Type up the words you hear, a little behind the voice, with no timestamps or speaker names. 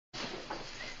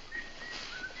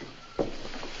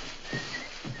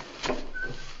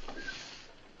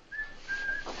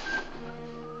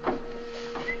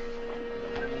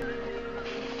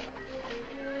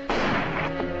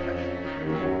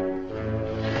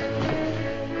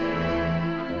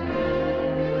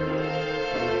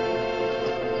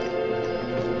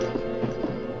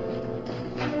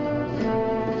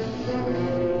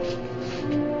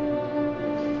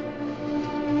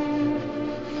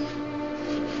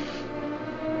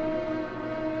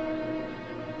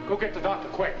Go get the doctor,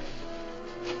 quick.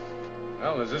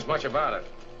 Well, there's this much about it.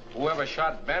 Whoever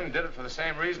shot Ben did it for the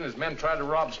same reason his men tried to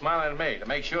rob Smiley and me, to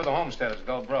make sure the homesteaders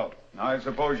go broke. I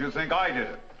suppose you think I did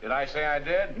it. Did I say I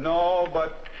did? No,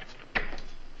 but...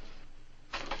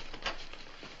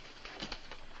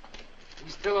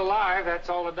 He's still alive, that's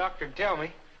all the doctor'd tell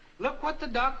me. Look what the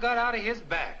doc got out of his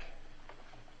back.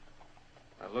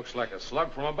 That looks like a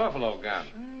slug from a buffalo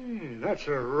gun. That's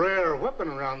a rare weapon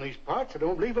around these parts. I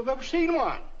don't believe I've ever seen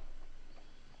one.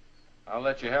 I'll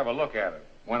let you have a look at it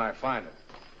when I find it.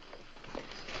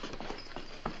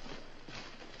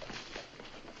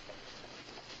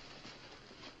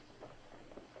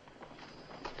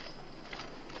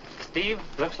 Steve,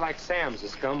 looks like Sam's the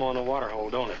scum on the waterhole,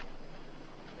 don't it?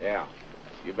 Yeah.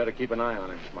 You better keep an eye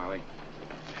on him, Smiley.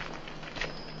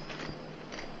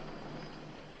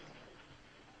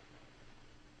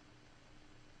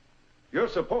 You're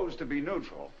supposed to be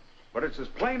neutral, but it's as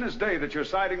plain as day that you're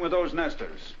siding with those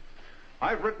nesters.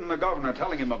 I've written the governor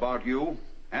telling him about you,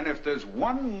 and if there's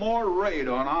one more raid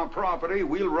on our property,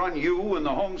 we'll run you and the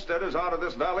homesteaders out of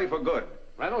this valley for good.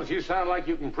 Reynolds, you sound like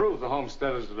you can prove the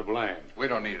homesteaders are to blame. We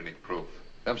don't need any proof.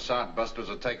 Them sod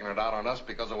busters are taking it out on us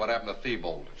because of what happened to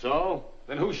Thibault. So?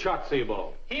 Then who shot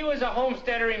Thibault? He was a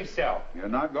homesteader himself. You're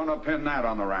not going to pin that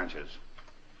on the ranchers.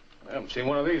 I haven't seen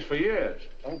one of these for years.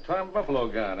 Old-time buffalo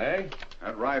gun, eh?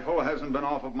 That rifle hasn't been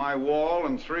off of my wall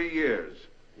in 3 years.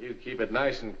 You keep it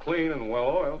nice and clean and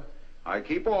well-oiled. I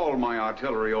keep all my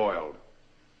artillery oiled.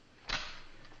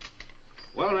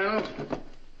 Well, Reynolds,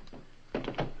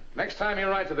 next time you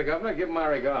write to the governor, give him my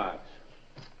regards.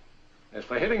 As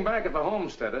for hitting back at the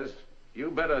homesteaders,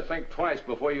 you better think twice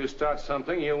before you start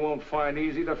something you won't find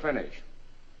easy to finish.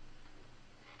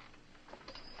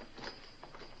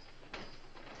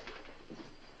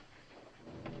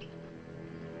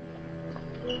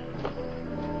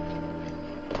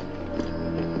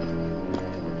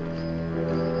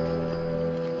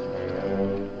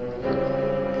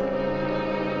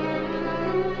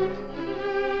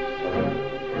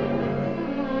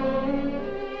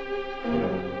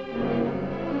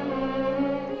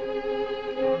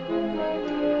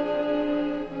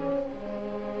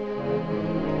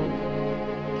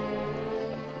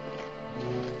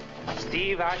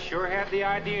 I sure had the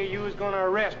idea you was going to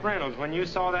arrest Reynolds when you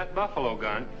saw that buffalo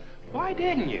gun. Why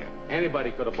didn't you?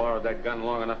 Anybody could have borrowed that gun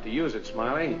long enough to use it,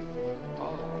 Smiley.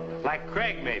 Oh, like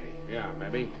Craig, maybe? Yeah,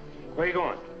 maybe. Where you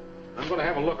going? I'm going to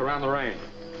have a look around the range.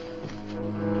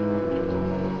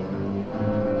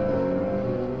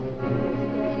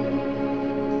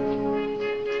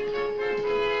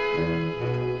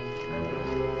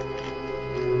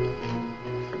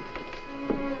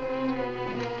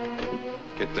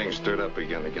 Get things stirred up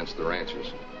again against the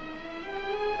ranchers.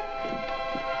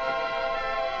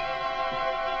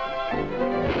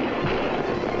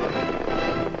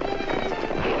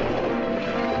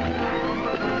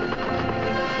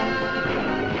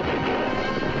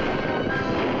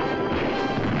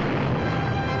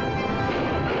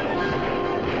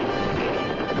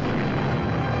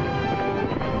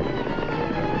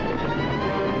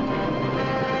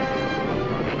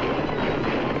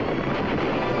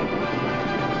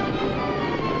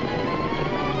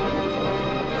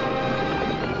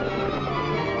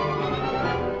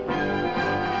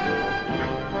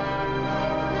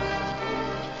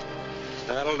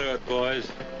 That'll do it, boys.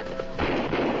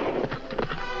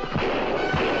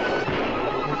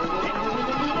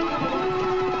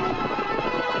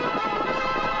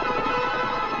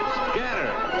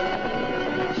 Scatter!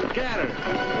 Scatter!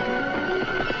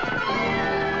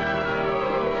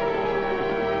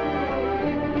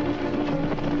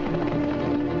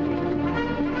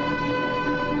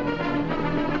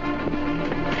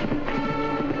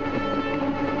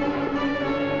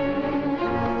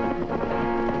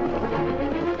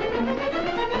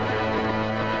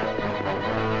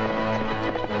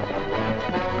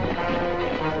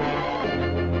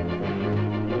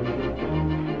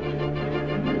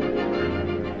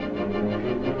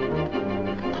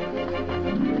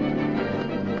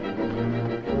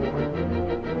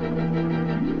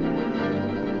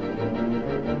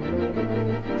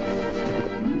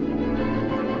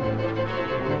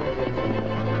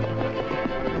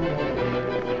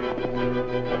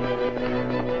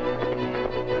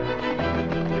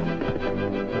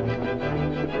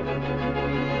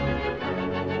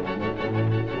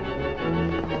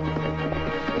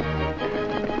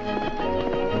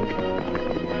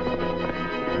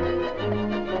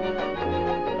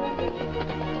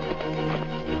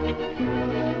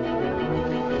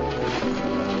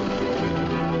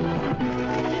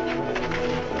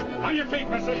 On your feet,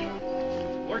 mister.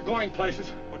 We're going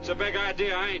places. What's the big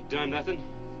idea? I ain't done nothing.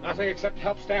 Nothing except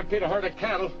help stampede a herd of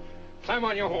cattle. Climb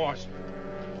on your horse.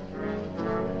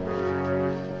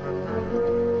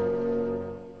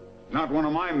 Not one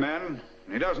of my men.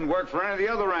 He doesn't work for any of the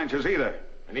other ranches either.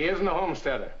 And he isn't a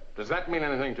homesteader. Does that mean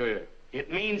anything to you?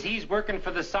 It means he's working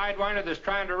for the sidewinder that's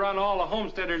trying to run all the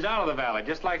homesteaders out of the valley,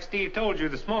 just like Steve told you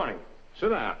this morning. Sit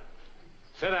down.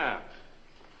 Sit down.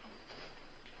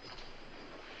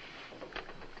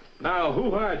 Now,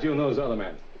 who hired you and those other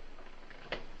men?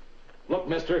 Look,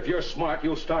 mister, if you're smart,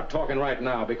 you'll start talking right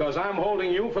now, because I'm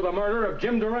holding you for the murder of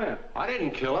Jim Durant. I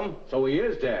didn't kill him. So he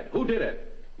is dead. Who did it?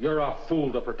 You're a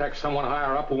fool to protect someone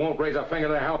higher up who won't raise a finger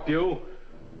to help you.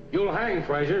 You'll hang,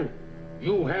 Frazier.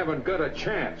 You haven't got a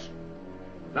chance.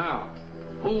 Now,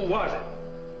 who was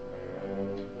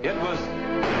it? It was...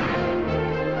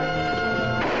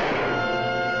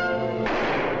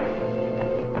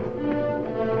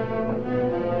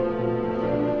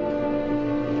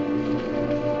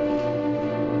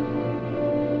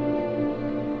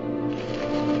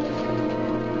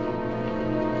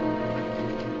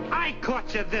 I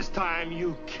caught you this time,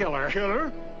 you killer.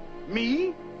 Killer?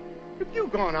 Me? Have you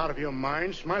gone out of your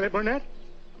mind, Smiley Burnett?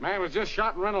 The man was just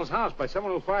shot in Reynolds' house by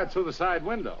someone who fired through the side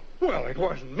window. Well, it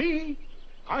wasn't me.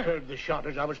 I heard the shot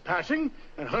as I was passing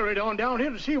and hurried on down here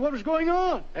to see what was going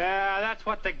on. That's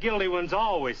what the guilty ones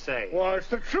always say. Well, it's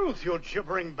the truth, you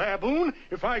gibbering baboon.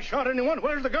 If I shot anyone,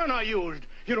 where's the gun I used?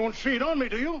 You don't see it on me,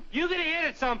 do you? You could have hit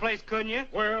it someplace, couldn't you?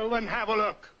 Well, then have a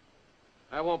look.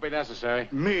 That won't be necessary.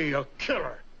 Me, a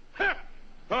killer. Ha!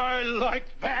 I like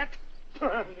that.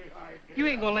 You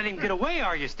ain't gonna let him get away,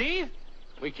 are you, Steve?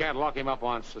 We can't lock him up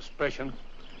on suspicion.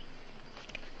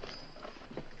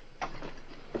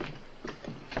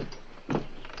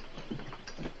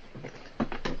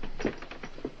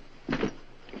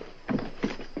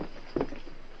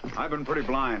 I've been pretty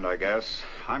blind, I guess.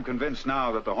 I'm convinced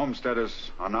now that the homesteaders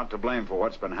are not to blame for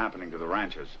what's been happening to the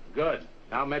ranchers. Good.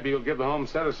 Now maybe you'll give the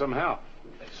homesteaders some help.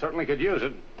 They certainly could use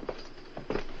it.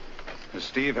 Does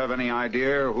Steve have any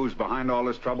idea who's behind all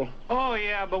this trouble? Oh,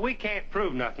 yeah, but we can't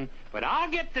prove nothing. But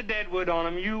I'll get the deadwood on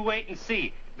them. You wait and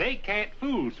see. They can't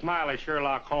fool Smiley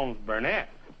Sherlock Holmes Burnett.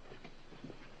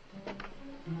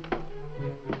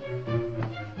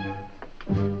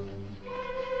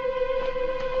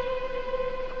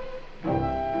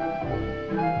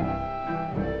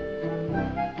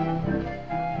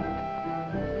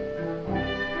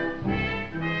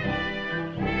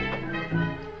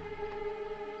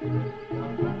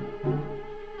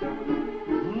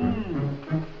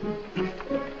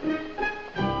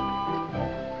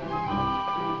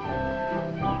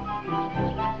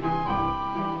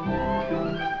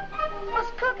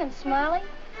 Smiley?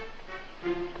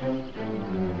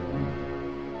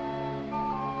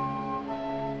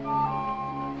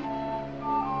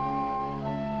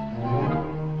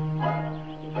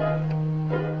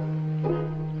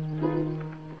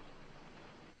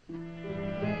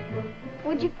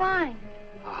 What'd you find?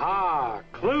 Aha,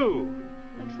 clue.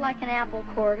 Looks like an apple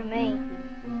core to me.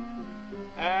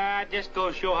 Just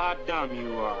goes to show how dumb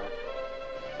you are.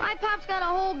 My pop's got a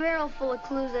whole barrel full of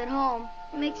clues at home.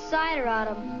 He makes cider out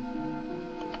of them.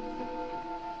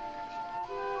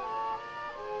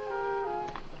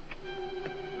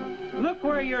 Look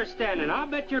where you're standing. I'll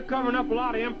bet you're covering up a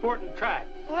lot of important tracks.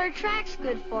 What are tracks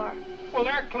good for? Well,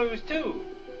 they're clues, too.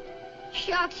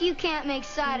 Shucks, you can't make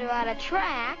cider out of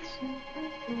tracks.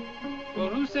 Well,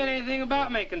 who said anything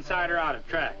about making cider out of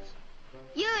tracks?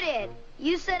 You did.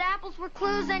 You said apples were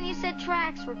clues, and you said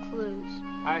tracks were clues.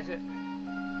 I said...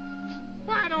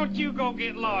 Why don't you go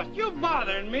get lost? You're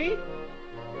bothering me.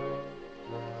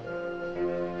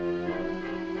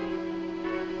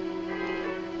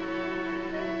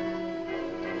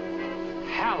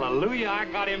 Hallelujah, I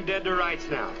got him dead to rights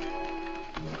now.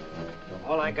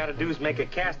 All I gotta do is make a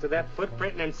cast of that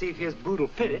footprint and then see if his boot'll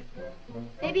fit it.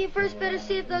 Maybe you first better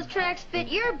see if those tracks fit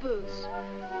your boots.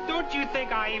 Don't you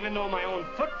think I even know my own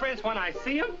footprints when I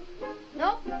see them?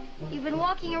 Nope. You've been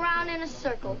walking around in a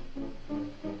circle.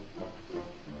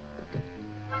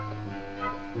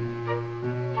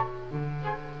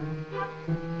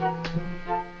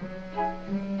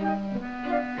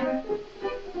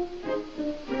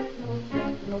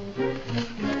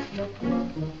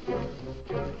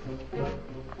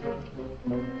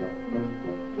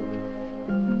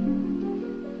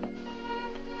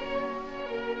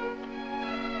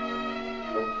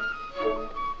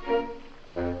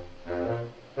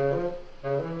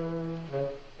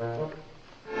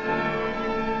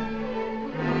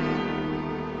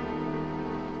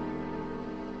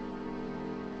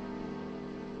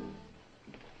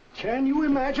 Can you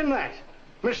imagine that?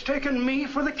 Mistaking me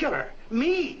for the killer.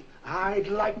 Me, I'd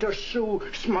like to sue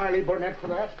Smiley Burnett for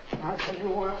that. I'll tell you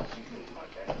what.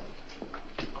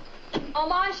 Oh,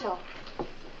 Marshal,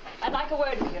 I'd like a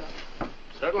word with you.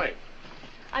 Certainly.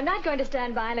 I'm not going to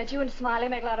stand by and let you and Smiley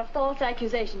make a lot of false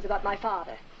accusations about my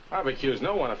father. I've accused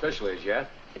no one officially as yet.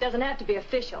 It doesn't have to be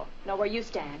official. Know where you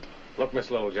stand. Look,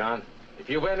 Miss Littlejohn, if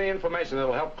you've any information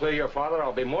that'll help clear your father,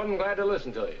 I'll be more than glad to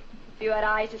listen to you. If you had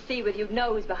eyes to see with, you'd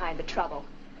know who's behind the trouble.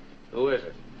 Who is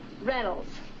it? Reynolds.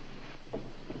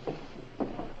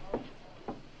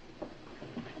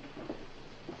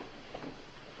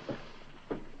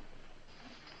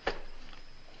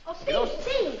 Oh,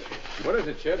 Steve! What is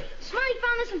it, Chip? Smiley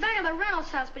found this in back of the Reynolds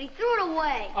house, but he threw it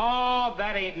away. Oh,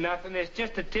 that ain't nothing. It's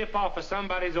just a tip off of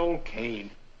somebody's old cane.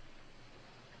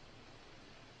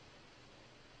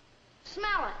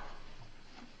 Smell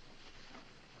it.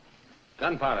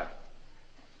 Gunpowder.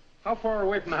 How far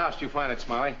away from the house do you find it,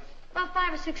 Smiley? About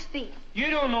 5 or 6 feet. You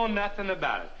don't know nothing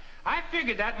about it. I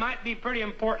figured that might be pretty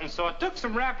important, so I took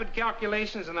some rapid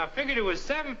calculations, and I figured it was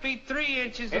 7 feet 3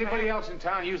 inches. Anybody else in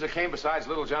town use a cane besides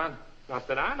Littlejohn? Not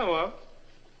that I know of.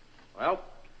 Well,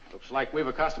 looks like we've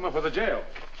a customer for the jail.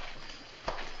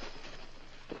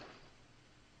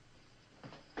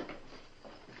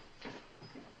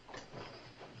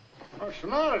 What's the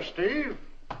matter, Steve?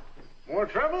 More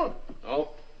trouble? Oh,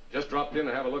 just dropped in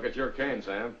to have a look at your cane,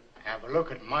 Sam. Have a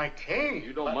look at my cane.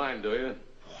 You don't mind, do you?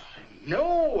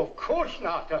 No, of course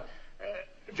not.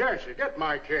 Jersey, get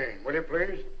my cane, will you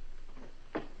please?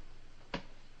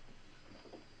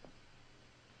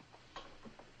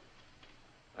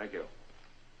 Thank you.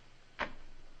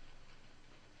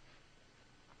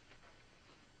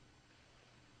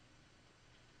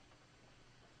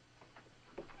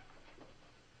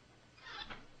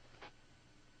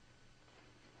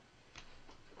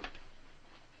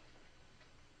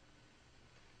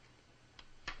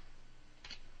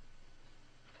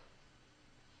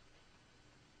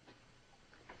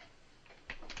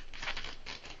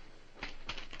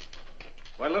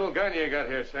 What little gun you got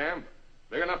here, Sam?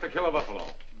 Big enough to kill a buffalo.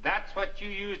 That's what you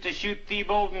used to shoot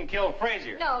Thibault and kill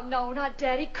Frazier. No, not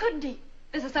Daddy. Couldn't he?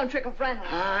 This is some trick of Reynolds.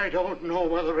 I don't know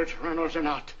whether it's Reynolds or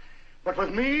not. But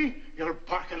with me, you're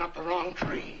barking up the wrong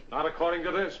tree. Not according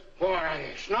to this. Why,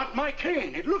 it's not my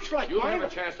cane. It looks like You'll mine.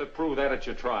 have a chance to prove that at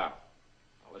your trial.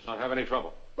 Now, let's not have any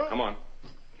trouble. But- Come on.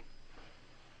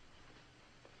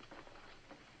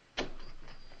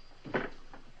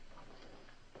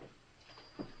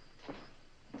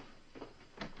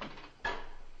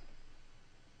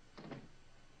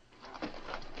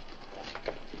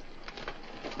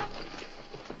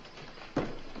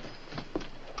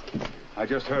 I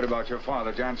just heard about your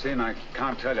father, Jancy, and I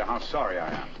can't tell you how sorry I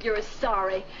am. You're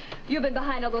sorry. You've been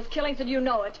behind all those killings and you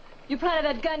know it. You planted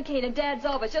that gun cane in Dad's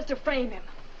office just to frame him.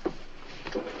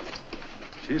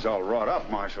 She's all wrought up,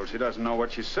 Marshal. She doesn't know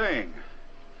what she's saying.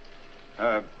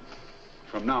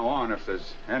 From now on, if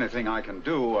there's anything I can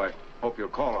do, I hope you'll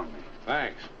call on me.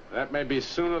 Thanks. That may be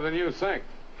sooner than you think.